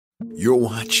You're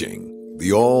watching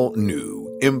the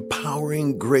all-new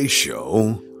Empowering Grace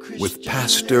Show with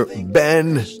Pastor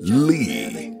Ben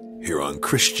Lee here on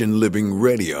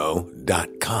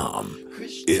ChristianLivingRadio.com.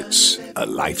 It's a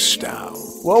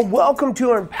lifestyle. Well, welcome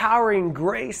to Empowering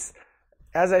Grace.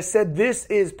 As I said, this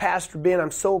is Pastor Ben. I'm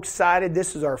so excited.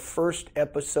 This is our first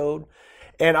episode,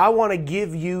 and I want to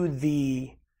give you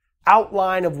the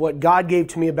outline of what God gave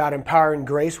to me about Empowering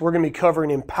Grace. We're going to be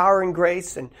covering Empowering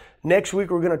Grace, and next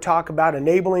week we're going to talk about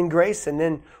Enabling Grace, and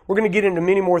then we're going to get into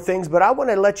many more things, but I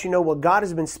want to let you know what God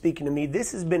has been speaking to me.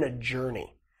 This has been a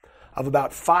journey of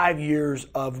about 5 years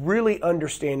of really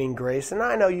understanding grace, and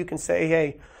I know you can say,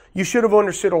 hey, you should have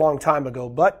understood a long time ago,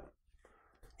 but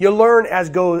you learn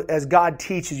as God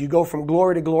teaches. You go from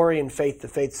glory to glory and faith to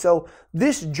faith. So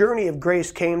this journey of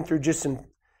grace came through just some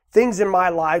things in my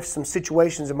life, some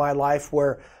situations in my life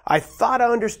where I thought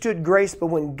I understood grace, but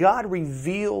when God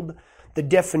revealed the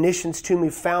definitions to me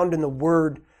found in the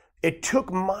Word, it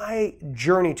took my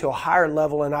journey to a higher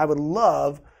level, and I would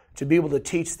love to be able to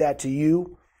teach that to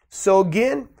you. So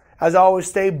again, as I always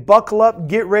say, buckle up,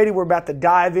 get ready. We're about to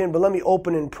dive in, but let me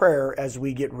open in prayer as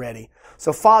we get ready.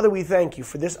 So Father, we thank you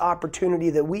for this opportunity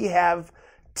that we have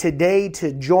today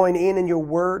to join in your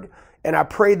Word, and I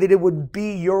pray that it would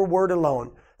be your Word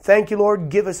alone. Thank you, Lord.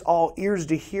 Give us all ears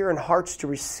to hear and hearts to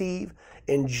receive.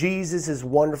 In Jesus'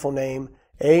 wonderful name,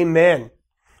 amen.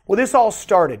 Well, this all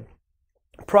started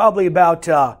probably about,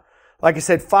 like I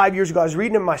said, 5 years ago. I was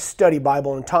reading in my study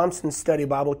Bible, in Thompson's study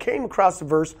Bible, came across a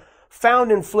verse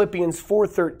found in Philippians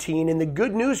 4:13 in the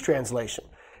Good News translation.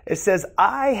 It says,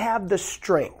 I have the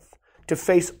strength to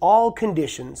face all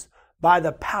conditions by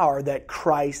the power that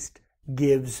Christ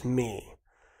gives me.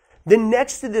 Then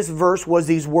next to this verse was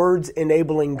these words,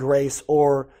 enabling grace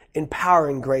or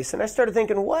empowering grace. And I started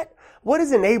thinking, what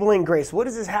is enabling grace? What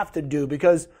does this have to do?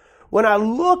 Because when I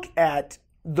look at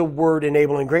the word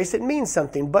enabling grace, it means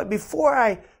something. But before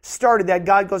I started that,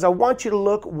 God goes, I want you to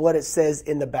look what it says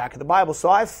in the back of the Bible.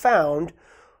 So I found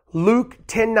Luke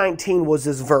 10:19 was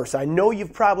this verse. I know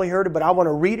you've probably heard it, but I want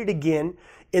to read it again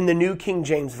in the New King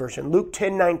James Version. Luke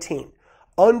 10:19,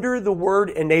 under the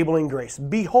word enabling grace.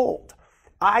 Behold,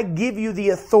 I give you the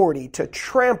authority to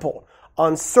trample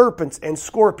on serpents and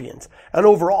scorpions and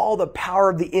over all the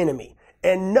power of the enemy,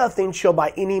 and nothing shall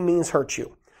by any means hurt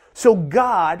you. So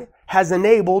God has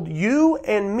enabled you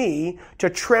and me to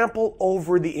trample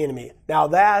over the enemy. Now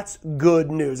that's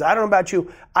good news. I don't know about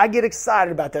you. I get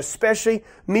excited about that, especially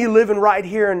me living right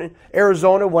here in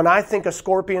Arizona. When I think of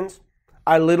scorpions,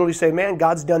 I literally say, man,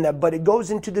 God's done that. But it goes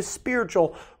into the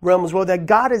spiritual realm as well, that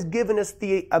God has given us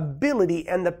the ability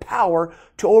and the power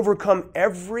to overcome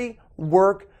every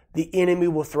work the enemy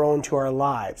will throw into our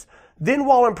lives. Then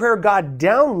while in prayer, God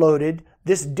downloaded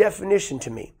this definition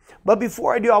to me. But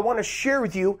before I do, I want to share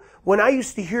with you, when I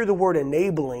used to hear the word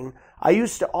enabling, I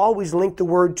used to always link the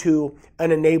word to an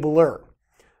enabler.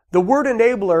 The word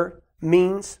enabler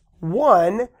means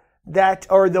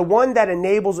the one that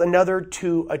enables another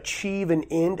to achieve an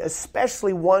end,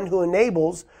 especially one who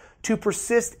enables to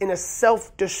persist in a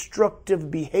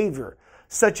self-destructive behavior,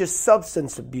 such as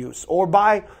substance abuse, or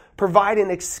by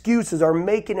providing excuses or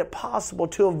making it possible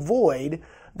to avoid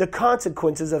the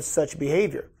consequences of such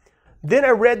behavior. Then I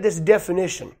read this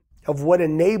definition of what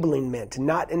enabling meant,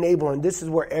 not enabling. This is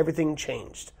where everything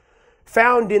changed.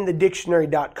 Found in the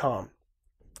dictionary.com.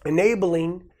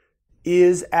 Enabling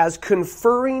is as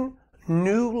conferring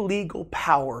new legal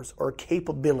powers or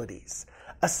capabilities,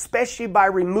 especially by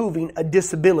removing a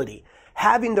disability,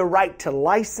 having the right to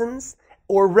license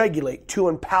or regulate, to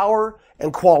empower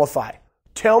and qualify.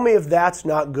 Tell me if that's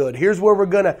not good. Here's where we're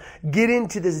going to get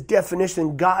into this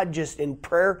definition God just in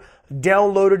prayer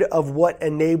downloaded of what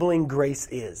enabling grace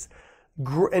is.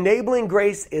 Enabling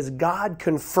grace is God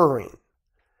conferring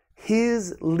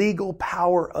His legal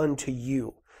power unto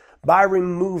you by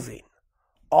removing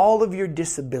all of your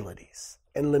disabilities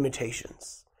and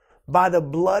limitations. By the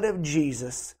blood of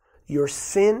Jesus, your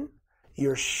sin,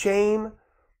 your shame,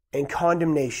 and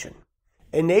condemnation,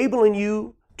 enabling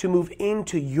you to move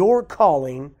into your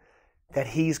calling that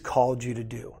He's called you to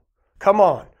do. Come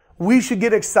on. We should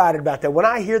get excited about that. When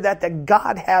I hear that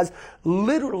God has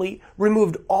literally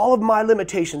removed all of my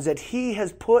limitations, that He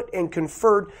has put and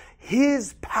conferred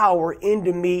His power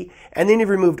into me, and then He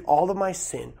removed all of my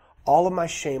sin, all of my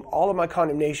shame, all of my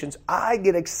condemnations, I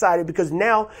get excited because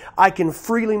now I can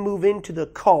freely move into the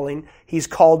calling He's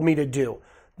called me to do.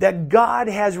 That God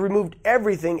has removed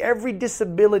everything, every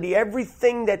disability,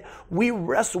 everything that we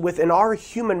wrestle with in our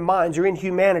human minds or in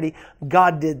humanity,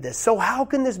 God did this. So how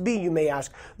can this be, you may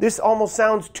ask? This almost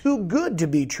sounds too good to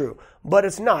be true, but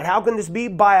it's not. How can this be?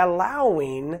 By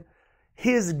allowing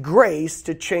His grace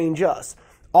to change us.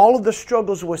 All of the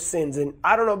struggles with sins. And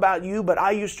I don't know about you, but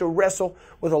I used to wrestle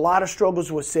with a lot of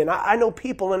struggles with sin. I know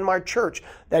people in my church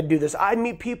that do this. I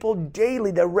meet people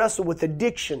daily that wrestle with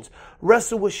addictions,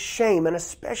 wrestle with shame, and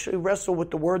especially wrestle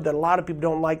with the word that a lot of people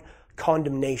don't like,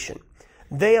 condemnation.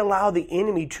 They allow the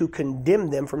enemy to condemn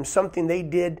them from something they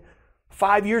did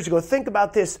 5 years ago. Think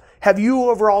about this. Have you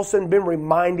ever all of a sudden been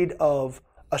reminded of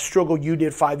a struggle you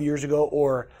did 5 years ago,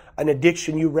 or an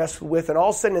addiction you wrestled with, and all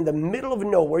of a sudden in the middle of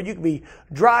nowhere, you could be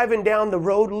driving down the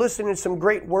road, listening to some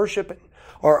great worship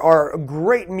or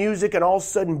great music, and all of a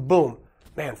sudden, boom,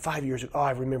 man, 5 years ago, oh,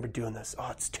 I remember doing this.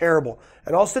 Oh, it's terrible.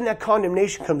 And all of a sudden that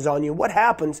condemnation comes on you. What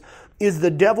happens is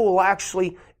the devil will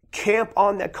actually camp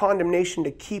on that condemnation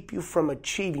to keep you from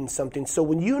achieving something. So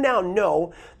when you now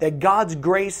know that God's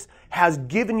grace has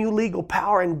given you legal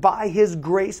power, and by His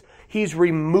grace, He's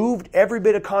removed every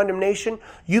bit of condemnation,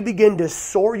 you begin to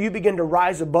soar, you begin to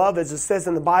rise above. As it says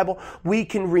in the Bible, we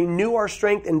can renew our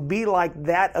strength and be like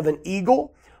that of an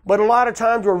eagle. But a lot of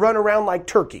times we're running around like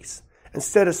turkeys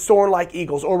instead of soaring like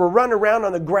eagles, or we're running around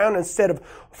on the ground instead of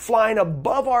flying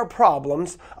above our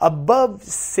problems, above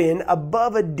sin,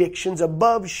 above addictions,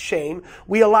 above shame.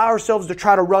 We allow ourselves to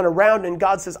try to run around, and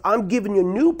God says, I'm giving you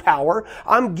new power.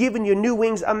 I'm giving you new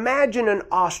wings. Imagine an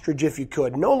ostrich, if you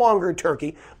could. No longer a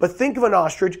turkey, but think of an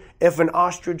ostrich if an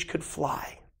ostrich could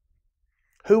fly.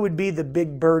 Who would be the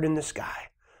big bird in the sky?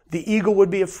 The eagle would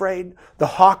be afraid. The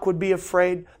hawk would be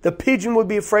afraid. The pigeon would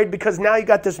be afraid, because now you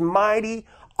got this mighty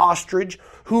ostrich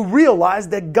who realized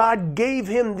that God gave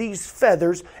him these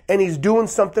feathers and He's doing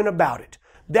something about it.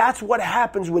 That's what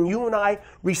happens when you and I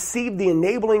receive the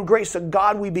enabling grace of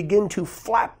God. We begin to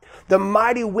flap the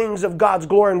mighty wings of God's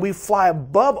glory, and we fly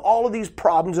above all of these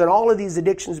problems and all of these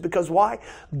addictions. Because why?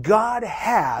 God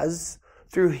has,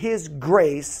 through His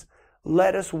grace,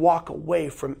 let us walk away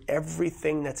from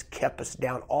everything that's kept us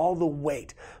down, all the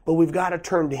weight. But we've got to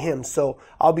turn to Him. So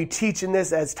I'll be teaching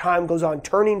this as time goes on,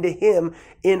 turning to Him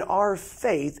in our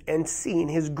faith and seeing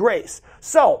His grace.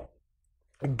 So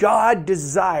God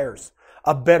desires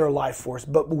a better life for us,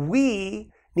 but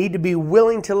we need to be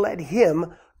willing to let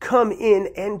Him come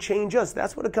in and change us.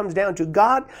 That's what it comes down to.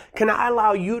 God, can I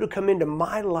allow you to come into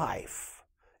my life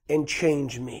and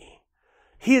change me?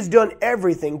 He has done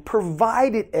everything,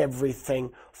 provided everything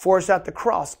for us at the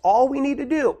cross. All we need to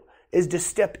do is to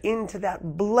step into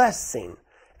that blessing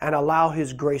and allow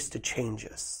His grace to change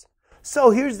us. So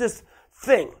here's this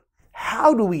thing.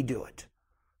 How do we do it?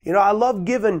 You know, I love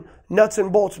giving nuts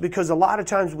and bolts, because a lot of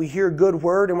times we hear a good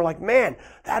word and we're like, man,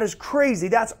 that is crazy.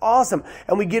 That's awesome.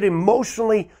 And we get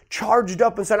emotionally charged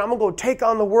up and said, I'm going to go take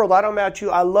on the world. I don't know about you.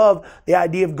 I love the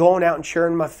idea of going out and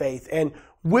sharing my faith. And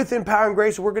with Empowering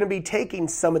Grace, we're going to be taking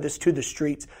some of this to the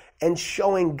streets and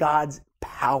showing God's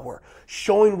power,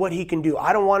 showing what He can do.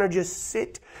 I don't want to just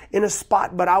sit in a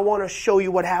spot, but I want to show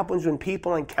you what happens when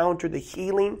people encounter the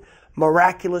healing,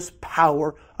 miraculous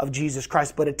power of Jesus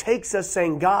Christ. But it takes us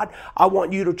saying, God, I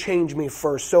want you to change me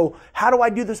first. So how do I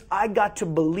do this? I got to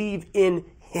believe in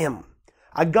Him.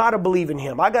 I got to believe in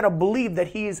Him. I got to believe that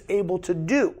He is able to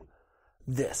do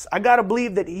this. I got to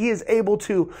believe that He is able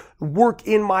to work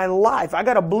in my life. I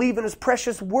got to believe in His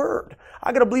precious word.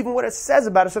 I got to believe in what it says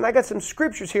about us. And I got some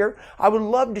scriptures here I would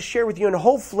love to share with you. And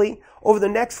hopefully over the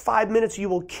next 5 minutes, you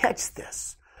will catch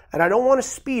this. And I don't want to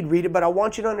speed read it, but I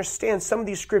want you to understand some of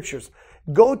these scriptures.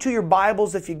 Go to your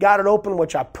Bibles if you got it open,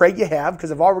 which I pray you have,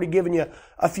 because I've already given you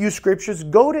a few scriptures.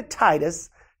 Go to Titus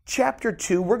chapter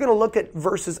 2. We're going to look at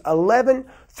verses 11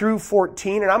 through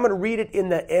 14, and I'm going to read it in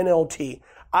the NLT.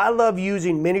 I love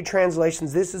using many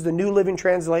translations. This is the New Living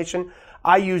Translation.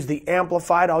 I use the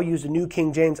Amplified. I'll use the New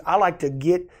King James. I like to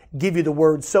give you the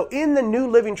words. So in the New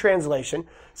Living Translation, it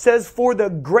says, for the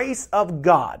grace of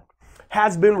God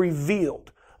has been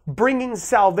revealed, bringing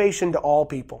salvation to all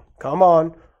people. Come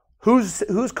on.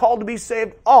 Who's called to be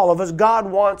saved? All of us. God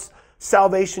wants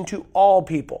salvation to all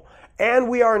people. And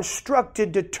we are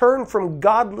instructed to turn from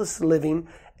godless living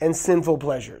and sinful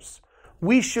pleasures.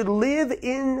 We should live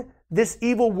in this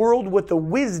evil world with the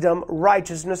wisdom,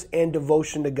 righteousness, and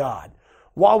devotion to God,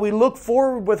 while we look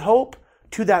forward with hope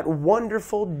to that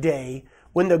wonderful day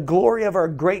when the glory of our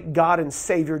great God and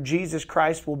Savior, Jesus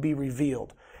Christ, will be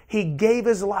revealed. He gave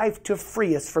His life to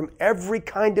free us from every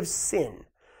kind of sin,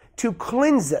 to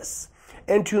cleanse us,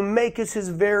 and to make us His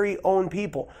very own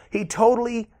people. He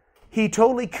totally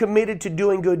committed to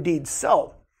doing good deeds.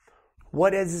 So,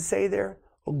 what does it say there?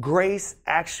 Well, grace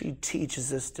actually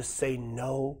teaches us to say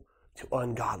no to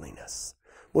ungodliness.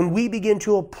 When we begin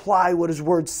to apply what His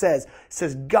word says, it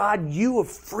says, God, you have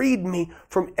freed me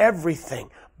from everything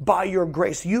by your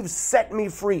grace. You've set me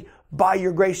free by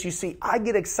your grace. You see, I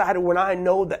get excited when I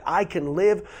know that I can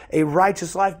live a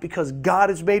righteous life because God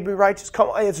has made me righteous. Come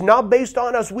on, it's not based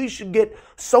on us. We should get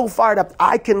so fired up.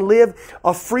 I can live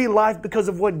a free life because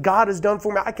of what God has done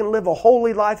for me. I can live a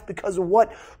holy life because of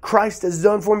what Christ has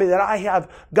done for me, that I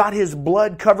have got His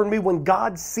blood covered me. When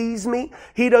God sees me,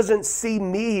 He doesn't see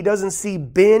me. He doesn't see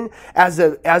Ben as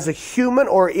a human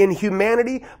or in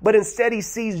humanity, but instead He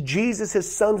sees Jesus,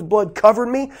 His Son's blood covered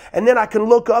me. And then I can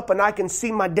look up and I can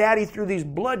see my daddy through these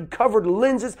blood-covered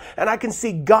lenses, and I can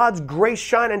see God's grace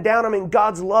shining down on me and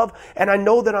God's love, and I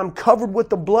know that I'm covered with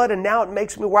the blood, and now it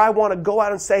makes me where I want to go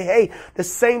out and say, hey, the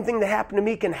same thing that happened to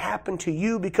me can happen to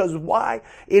you, because why?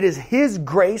 It is His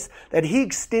grace that He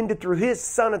extended through His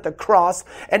Son at the cross,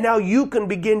 and now you can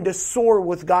begin to soar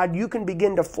with God. You can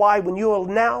begin to fly when you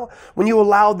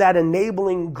allow that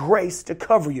enabling grace to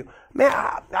cover you. Man,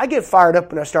 I get fired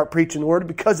up when I start preaching the Word,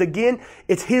 because again,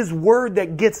 it's His Word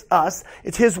that gets us.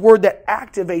 It's His Word that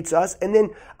activates us and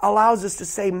then allows us to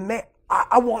say, man,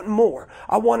 I want more.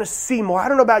 I want to see more. I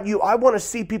don't know about you. I want to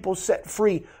see people set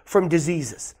free from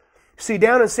diseases. See,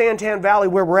 down in Santan Valley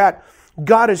where we're at,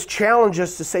 God has challenged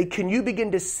us to say, can you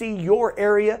begin to see your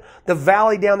area, the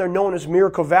valley down there known as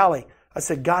Miracle Valley? I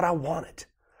said, God, I want it.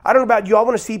 I don't know about you. I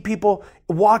want to see people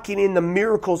walking in the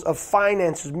miracles of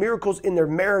finances, miracles in their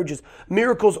marriages,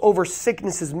 miracles over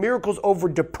sicknesses, miracles over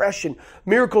depression,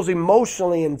 miracles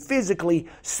emotionally and physically,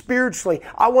 spiritually.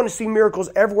 I want to see miracles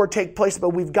everywhere take place, but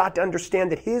we've got to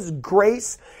understand that His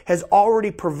grace has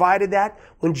already provided that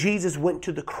when Jesus went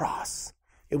to the cross.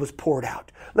 It was poured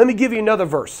out. Let me give you another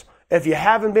verse. If you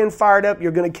haven't been fired up,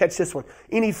 you're going to catch this one.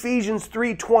 In Ephesians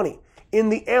 3:20, in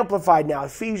the Amplified now,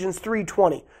 Ephesians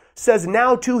 3:20. Says,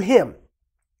 now to Him,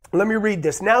 let me read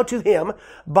this, now to Him,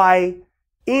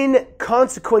 in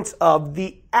consequence of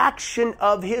the action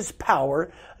of His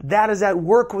power that is at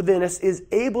work within us, is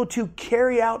able to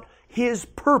carry out His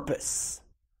purpose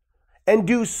and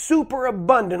do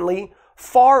superabundantly,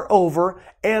 far over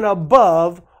and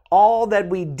above all that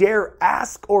we dare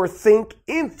ask or think,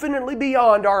 infinitely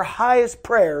beyond our highest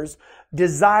prayers,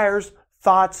 desires,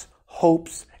 thoughts,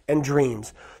 hopes, and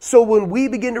dreams. So when we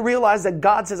begin to realize that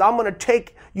God says, I'm going to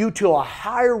take you to a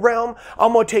higher realm,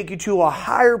 I'm going to take you to a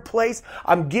higher place,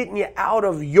 I'm getting you out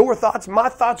of your thoughts. My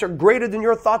thoughts are greater than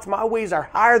your thoughts. My ways are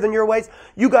higher than your ways.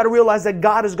 You got to realize that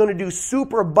God is going to do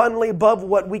super abundantly above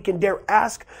what we can dare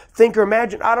ask, think, or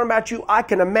imagine. I don't know about you. I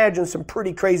can imagine some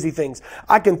pretty crazy things.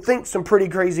 I can think some pretty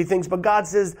crazy things. But God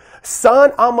says,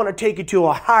 son, I'm going to take you to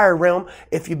a higher realm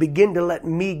if you begin to let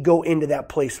me go into that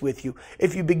place with you.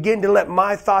 If you begin to let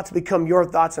my thoughts become your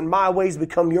thoughts and my ways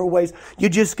become your ways, you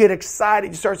just get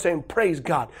excited. You start saying, praise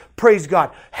God, praise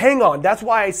God. Hang on. That's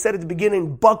why I said at the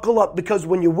beginning, buckle up, because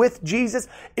when you're with Jesus,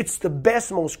 it's the best,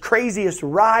 most craziest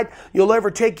ride you'll ever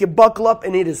take. You buckle up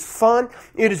and it is fun.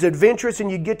 It is adventurous,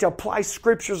 and you get to apply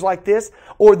scriptures like this,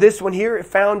 or this one here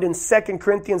found in 2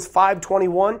 Corinthians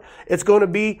 5:21. It's going to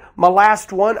be my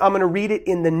last one. I'm going to read it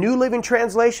in the New Living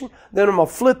Translation. Then I'm going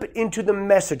to flip it into the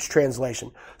Message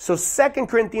Translation. So 2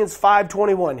 Corinthians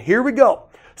 5:21. Here we go.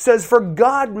 Says, for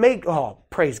God made, oh,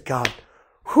 praise God.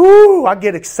 Whoo, I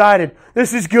get excited.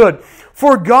 This is good.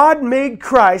 For God made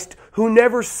Christ, who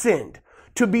never sinned,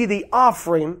 to be the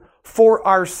offering for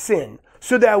our sin,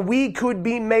 so that we could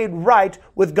be made right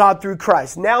with God through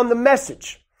Christ. Now in the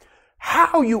Message,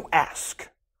 how you ask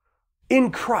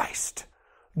in Christ.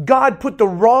 God put the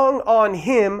wrong on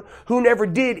Him who never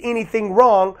did anything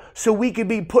wrong, so we could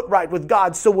be put right with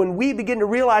God. So when we begin to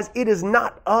realize it is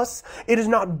not us, it is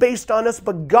not based on us,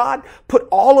 but God put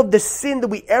all of the sin that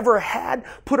we ever had,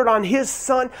 put it on His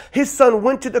Son. His Son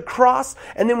went to the cross,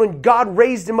 and then when God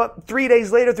raised Him up 3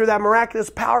 days later through that miraculous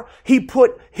power, He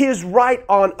put His right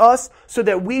on us, so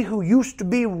that we who used to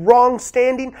be wrong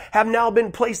standing have now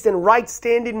been placed in right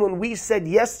standing when we said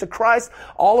yes to Christ.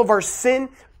 All of our sin,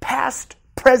 past,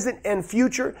 present, and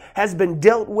future, has been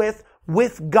dealt with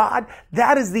God.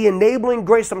 That is the enabling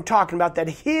grace I'm talking about, that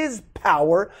His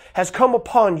power has come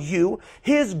upon you.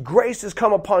 His grace has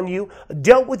come upon you,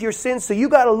 dealt with your sins. So you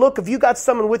got to look, if you got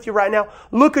someone with you right now,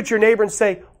 look at your neighbor and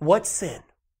say, what sin?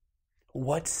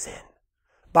 What sin?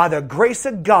 By the grace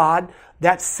of God,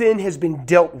 that sin has been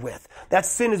dealt with. That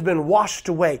sin has been washed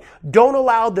away. Don't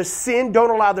allow the sin,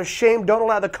 don't allow the shame, don't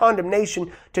allow the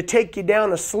condemnation to take you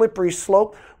down a slippery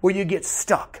slope where you get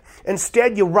stuck.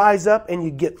 Instead, you rise up and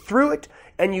you get through it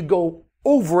and you go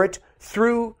over it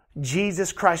through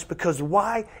Jesus Christ. Because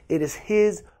why? It is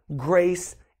His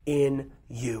grace in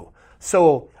you.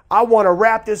 So I want to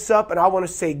wrap this up and I want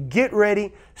to say, get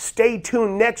ready. Stay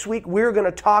tuned. Next week, we're going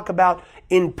to talk about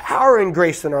empowering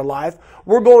grace in our life.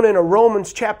 We're going into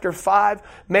Romans chapter 5.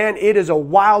 Man, it is a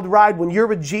wild ride. When you're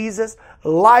with Jesus,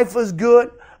 life is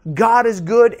good. God is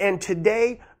good. And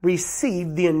today,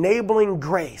 receive the enabling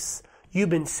grace. You've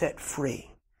been set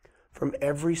free from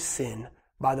every sin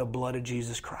by the blood of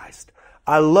Jesus Christ.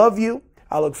 I love you.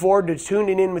 I look forward to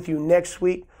tuning in with you next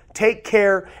week. Take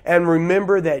care and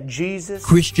remember that Jesus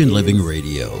Christian Living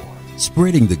Radio,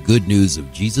 spreading the good news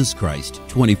of Jesus Christ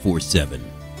 24/7.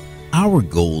 Our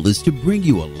goal is to bring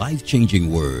you a life-changing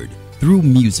word through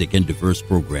music and diverse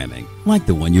programming like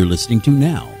the one you're listening to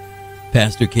now.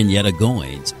 Pastor Kenyatta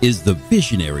Goins is the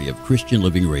visionary of Christian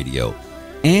Living Radio,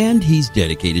 and he's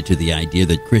dedicated to the idea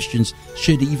that Christians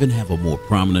should even have a more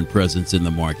prominent presence in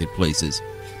the marketplaces.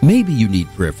 Maybe you need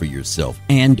prayer for yourself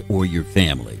and or your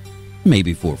family.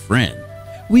 Maybe for a friend.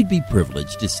 We'd be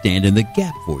privileged to stand in the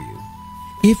gap for you.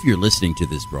 If you're listening to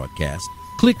this broadcast,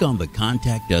 click on the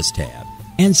Contact Us tab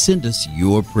and send us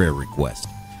your prayer request.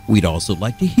 We'd also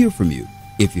like to hear from you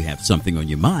if you have something on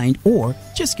your mind or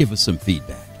just give us some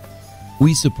feedback.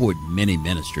 We support many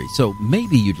ministries, so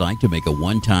maybe you'd like to make a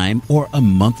one-time or a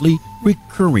monthly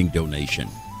recurring donation.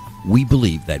 We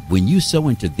believe that when you sow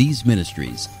into these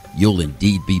ministries, you'll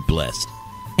indeed be blessed.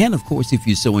 And of course, if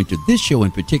you sow into this show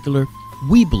in particular,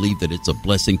 we believe that it's a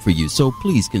blessing for you, so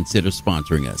please consider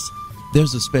sponsoring us.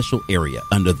 There's a special area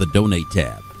under the Donate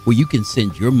tab where you can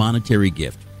send your monetary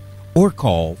gift or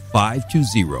call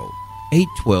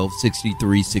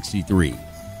 520-812-6363.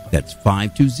 That's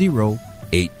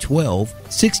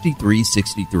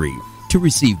 520-812-6363 to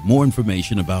receive more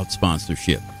information about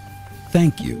sponsorship.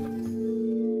 Thank you.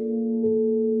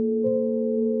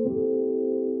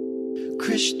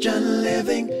 Christian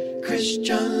living,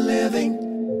 Christian living,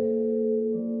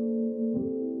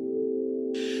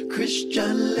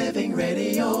 Christian Living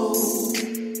Radio.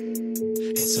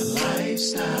 It's a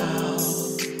lifestyle.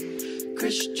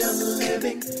 Christian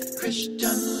living,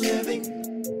 Christian living,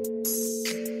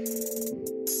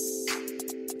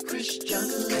 Christian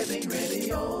Living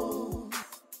Radio.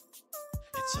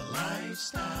 It's a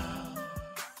lifestyle.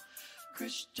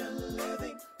 Christian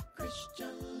living, Christian